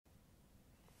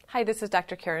Hi, this is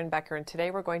Dr. Karen Becker, and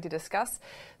today we're going to discuss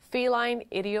feline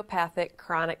idiopathic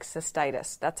chronic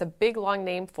cystitis. That's a big, long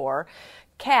name for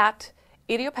cat.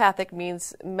 Idiopathic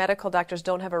means medical doctors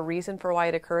don't have a reason for why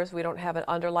it occurs. We don't have an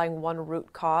underlying one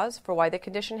root cause for why the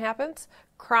condition happens.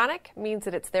 Chronic means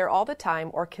that it's there all the time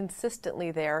or consistently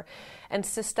there. And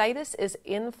cystitis is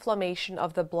inflammation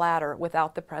of the bladder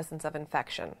without the presence of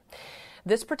infection.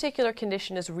 This particular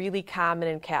condition is really common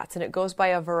in cats, and it goes by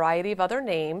a variety of other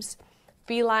names.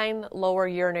 Feline lower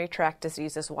urinary tract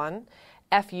disease is one.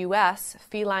 FUS,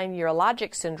 feline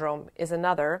urologic syndrome, is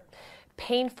another.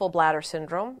 Painful bladder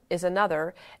syndrome is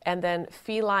another, and then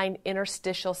feline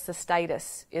interstitial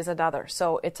cystitis is another.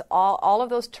 So it's all of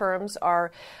those terms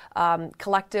are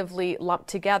collectively lumped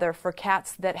together for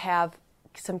cats that have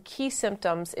some key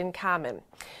symptoms in common.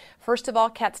 First of all,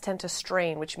 cats tend to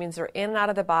strain, which means they're in and out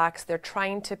of the box. They're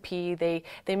trying to pee. They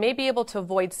may be able to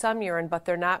avoid some urine, but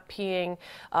they're not peeing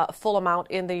full amount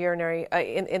in the urinary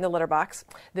in the litter box.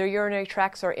 Their urinary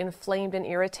tracts are inflamed and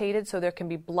irritated, so there can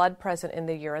be blood present in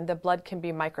the urine. The blood can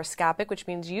be microscopic, which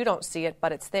means you don't see it,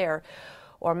 but it's there,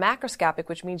 or macroscopic,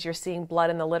 which means you're seeing blood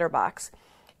in the litter box.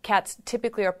 Cats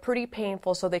typically are pretty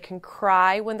painful, so they can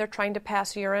cry when they're trying to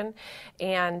pass urine,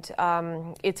 and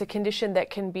it's a condition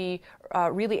that can be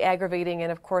really aggravating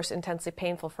and, of course, intensely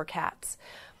painful for cats.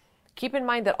 Keep in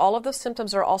mind that all of those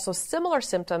symptoms are also similar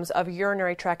symptoms of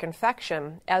urinary tract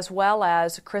infection as well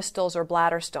as crystals or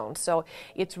bladder stones. So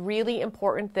it's really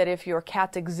important that if your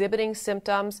cat's exhibiting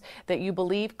symptoms that you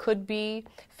believe could be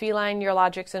feline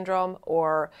urologic syndrome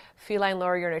or feline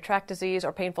lower urinary tract disease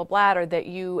or painful bladder, that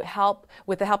you help,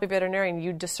 with the help of a veterinarian,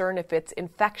 you discern if it's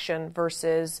infection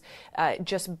versus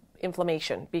just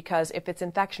inflammation, because if it's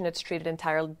infection, it's treated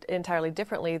entirely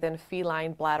differently than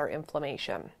feline bladder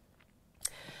inflammation.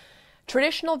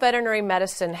 Traditional veterinary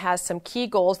medicine has some key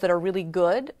goals that are really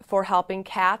good for helping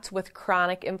cats with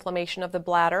chronic inflammation of the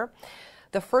bladder.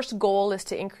 The first goal is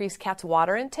to increase cats'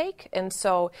 water intake, and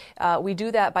so we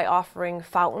do that by offering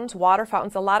fountains, water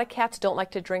fountains. A lot of cats don't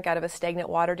like to drink out of a stagnant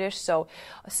water dish, so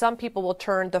some people will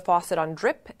turn the faucet on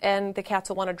drip, and the cats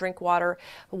will want to drink water.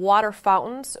 Water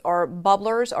fountains or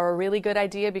bubblers are a really good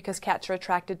idea because cats are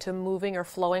attracted to moving or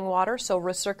flowing water, so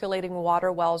recirculating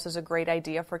water wells is a great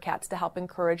idea for cats to help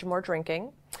encourage more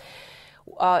drinking.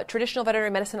 Traditional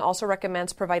veterinary medicine also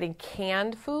recommends providing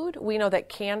canned food. We know that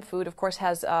canned food, of course,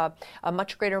 has a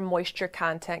much greater moisture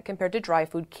content compared to dry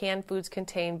food. Canned foods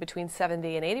contain between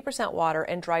 70 and 80% water,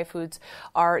 and dry foods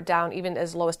are down even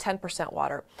as low as 10%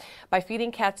 water. By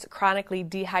feeding cats chronically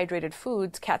dehydrated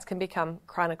foods, cats can become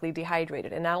chronically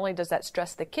dehydrated. And not only does that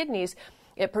stress the kidneys,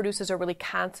 it produces a really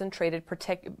concentrated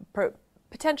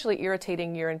potentially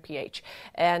irritating urine pH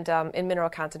and mineral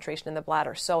concentration in the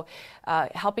bladder. So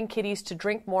helping kitties to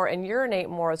drink more and urinate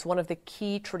more is one of the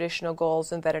key traditional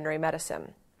goals in veterinary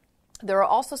medicine. There are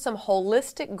also some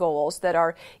holistic goals that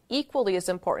are equally as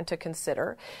important to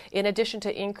consider, in addition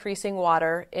to increasing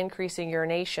water, increasing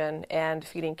urination, and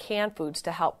feeding canned foods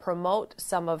to help promote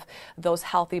some of those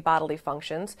healthy bodily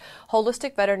functions.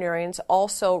 Holistic veterinarians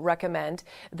also recommend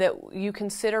that you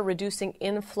consider reducing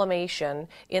inflammation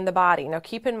in the body. Now,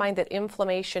 keep in mind that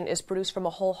inflammation is produced from a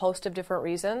whole host of different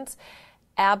reasons.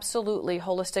 Absolutely,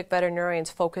 holistic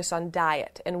veterinarians focus on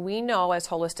diet, and we know as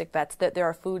holistic vets that there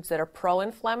are foods that are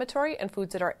pro-inflammatory and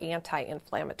foods that are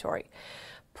anti-inflammatory.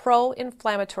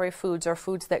 Pro-inflammatory foods are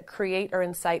foods that create or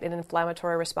incite an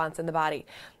inflammatory response in the body,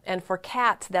 and for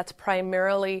cats, that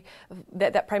primarily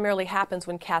happens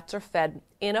when cats are fed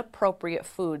inappropriate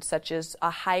foods, such as a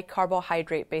high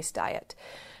carbohydrate-based diet.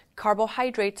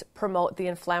 Carbohydrates promote the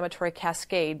inflammatory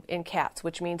cascade in cats,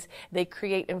 which means they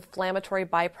create inflammatory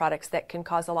byproducts that can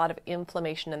cause a lot of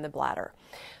inflammation in the bladder.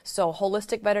 So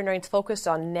holistic veterinarians focus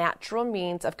on natural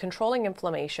means of controlling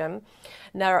inflammation.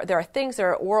 Now, there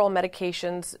are oral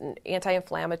medications,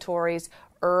 anti-inflammatories,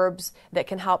 herbs that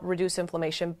can help reduce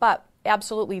inflammation, but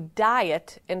absolutely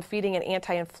diet and feeding an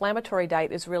anti-inflammatory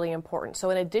diet is really important. So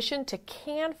in addition to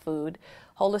canned food,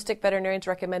 holistic veterinarians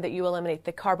recommend that you eliminate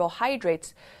the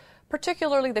carbohydrates,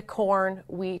 particularly the corn,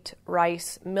 wheat,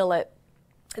 rice, millet,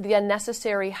 the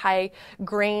unnecessary high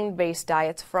grain-based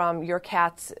diets from your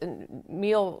cat's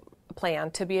meal plan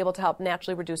to be able to help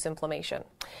naturally reduce inflammation.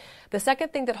 The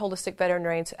second thing that holistic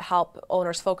veterinarians help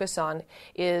owners focus on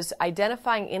is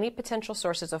identifying any potential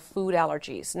sources of food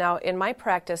allergies. Now, in my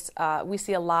practice, we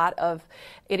see a lot of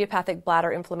idiopathic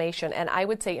bladder inflammation, and I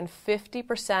would say in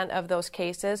 50% of those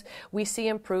cases, we see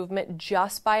improvement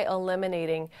just by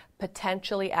eliminating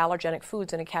potentially allergenic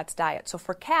foods in a cat's diet. So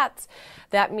for cats,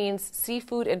 that means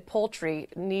seafood and poultry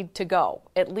need to go.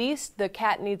 At least the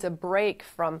cat needs a break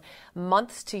from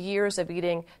months to years of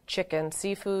eating chicken,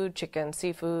 seafood, chicken,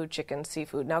 seafood, chicken, chicken,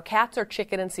 seafood. Now, cats are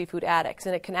chicken and seafood addicts,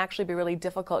 and it can actually be really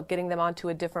difficult getting them onto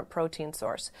a different protein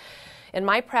source. In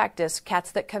my practice,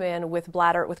 cats that come in with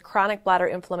chronic bladder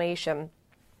inflammation,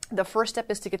 the first step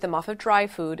is to get them off of dry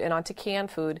food and onto canned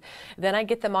food. Then I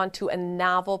get them onto a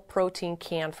novel protein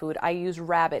canned food. I use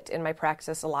rabbit in my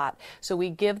practice a lot. So we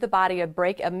give the body a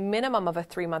break, a minimum of a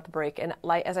 3-month break. And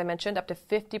as I mentioned, up to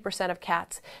 50% of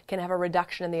cats can have a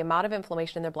reduction in the amount of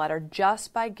inflammation in their bladder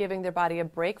just by giving their body a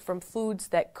break from foods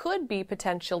that could be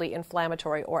potentially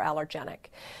inflammatory or allergenic.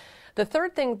 The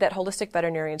third thing that holistic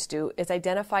veterinarians do is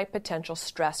identify potential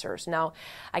stressors. Now,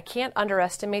 I can't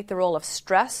underestimate the role of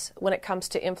stress when it comes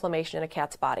to inflammation in a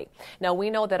cat's body. Now, we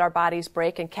know that our bodies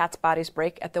break and cats' bodies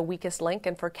break at the weakest link,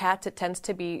 and for cats it tends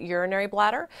to be urinary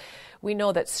bladder. We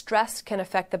know that stress can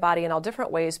affect the body in all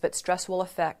different ways, but stress will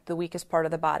affect the weakest part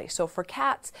of the body. So for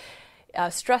cats,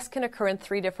 stress can occur in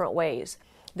 3 different ways.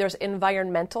 There's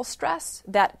environmental stress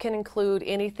that can include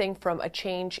anything from a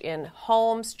change in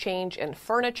homes, change in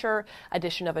furniture,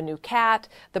 addition of a new cat,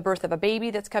 the birth of a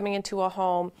baby that's coming into a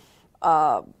home,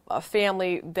 a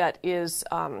family that is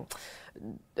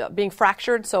being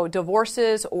fractured, so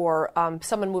divorces or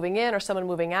someone moving in or someone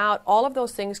moving out. All of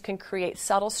those things can create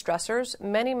subtle stressors.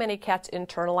 Many cats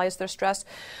internalize their stress,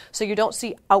 so you don't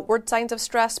see outward signs of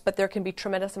stress, but there can be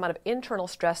tremendous amount of internal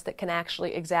stress that can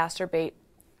actually exacerbate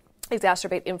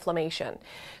inflammation.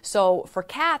 So for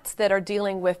cats that are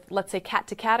dealing with, let's say,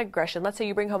 cat-to-cat aggression, let's say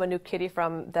you bring home a new kitty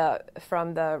from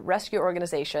the rescue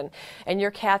organization, and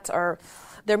your cats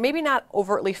they're maybe not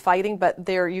overtly fighting, but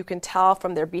you can tell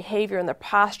from their behavior and their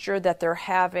posture that they're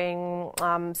having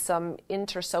some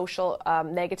intersocial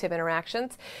negative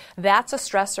interactions. That's a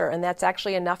stressor, and that's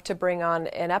actually enough to bring on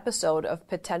an episode of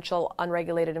potential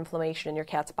unregulated inflammation in your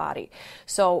cat's body.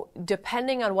 So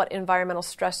depending on what environmental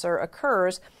stressor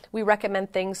occurs, we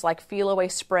recommend things like Feel-Away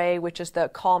spray, which is the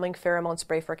calming pheromone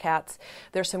spray for cats.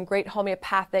 There's some great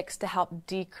homeopathics to help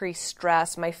decrease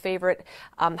stress. My favorite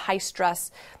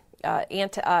high-stress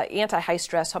anti-high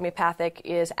stress homeopathic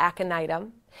is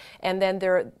aconitum. And then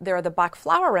there are the Bach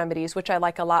flower remedies, which I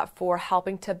like a lot for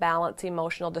helping to balance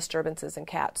emotional disturbances in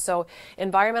cats. So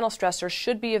environmental stressors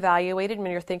should be evaluated when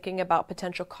you're thinking about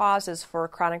potential causes for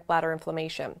chronic bladder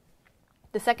inflammation.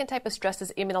 The second type of stress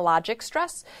is immunologic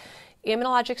stress.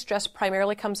 Immunologic stress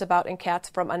primarily comes about in cats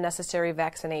from unnecessary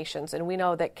vaccinations, and we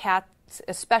know that cats,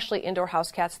 especially indoor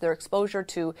house cats, their exposure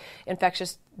to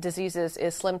infectious diseases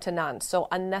is slim to none. So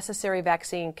unnecessary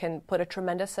vaccine can put a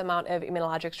tremendous amount of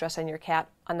immunologic stress on your cat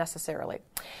unnecessarily.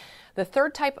 The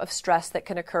third type of stress that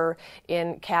can occur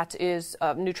in cats is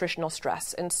nutritional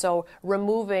stress. And so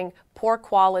removing poor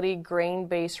quality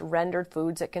grain-based rendered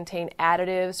foods that contain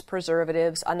additives,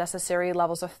 preservatives, unnecessary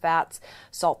levels of fats,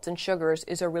 salts, and sugars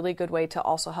is a really good way to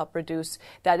also help reduce,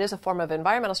 that is a form of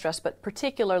environmental stress, but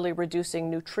particularly reducing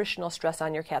nutritional stress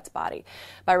on your cat's body.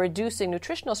 By reducing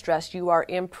nutritional stress, you are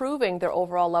improving their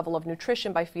overall level of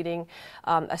nutrition by feeding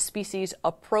a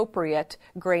species-appropriate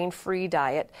grain-free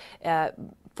diet.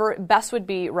 Best would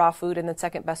be raw food, and then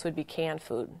second best would be canned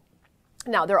food.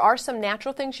 Now, there are some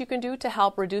natural things you can do to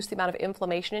help reduce the amount of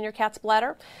inflammation in your cat's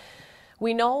bladder.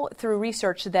 We know through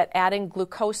research that adding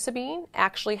glucosamine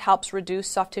actually helps reduce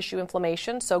soft tissue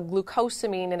inflammation. So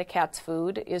glucosamine in a cat's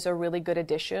food is a really good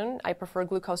addition. I prefer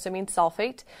glucosamine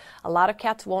sulfate. A lot of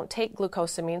cats won't take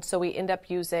glucosamine, so we end up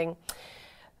using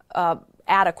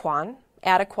Adequan.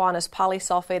 Adequan is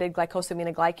polysulfated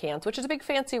glycosaminoglycans, which is a big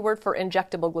fancy word for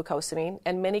injectable glucosamine,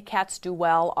 and many cats do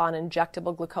well on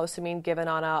injectable glucosamine given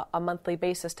on a monthly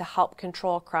basis to help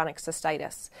control chronic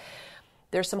cystitis.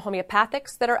 There's some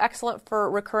homeopathics that are excellent for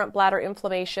recurrent bladder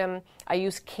inflammation. I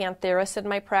use Cantharis in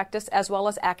my practice, as well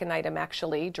as aconitum,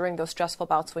 actually, during those stressful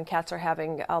bouts when cats are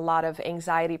having a lot of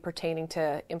anxiety pertaining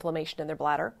to inflammation in their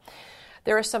bladder.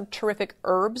 There are some terrific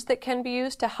herbs that can be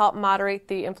used to help moderate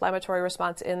the inflammatory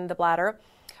response in the bladder.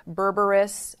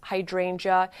 Berberis,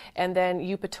 hydrangea, and then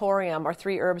eupatorium are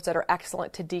 3 herbs that are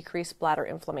excellent to decrease bladder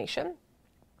inflammation.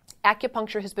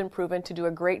 Acupuncture has been proven to do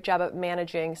a great job at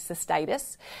managing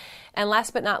cystitis. And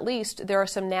last but not least, there are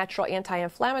some natural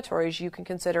anti-inflammatories you can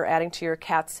consider adding to your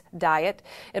cat's diet.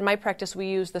 In my practice, we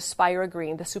use the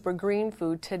Spirogreen, the super green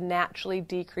food, to naturally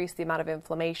decrease the amount of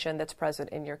inflammation that's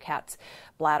present in your cat's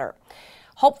bladder.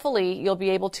 Hopefully, you'll be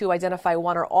able to identify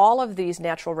one or all of these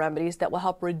natural remedies that will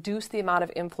help reduce the amount of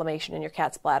inflammation in your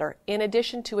cat's bladder, in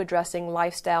addition to addressing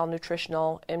lifestyle,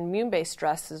 nutritional, and immune-based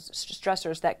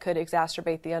stressors that could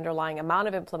exacerbate the underlying amount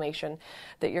of inflammation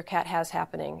that your cat has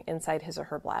happening inside his or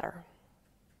her bladder.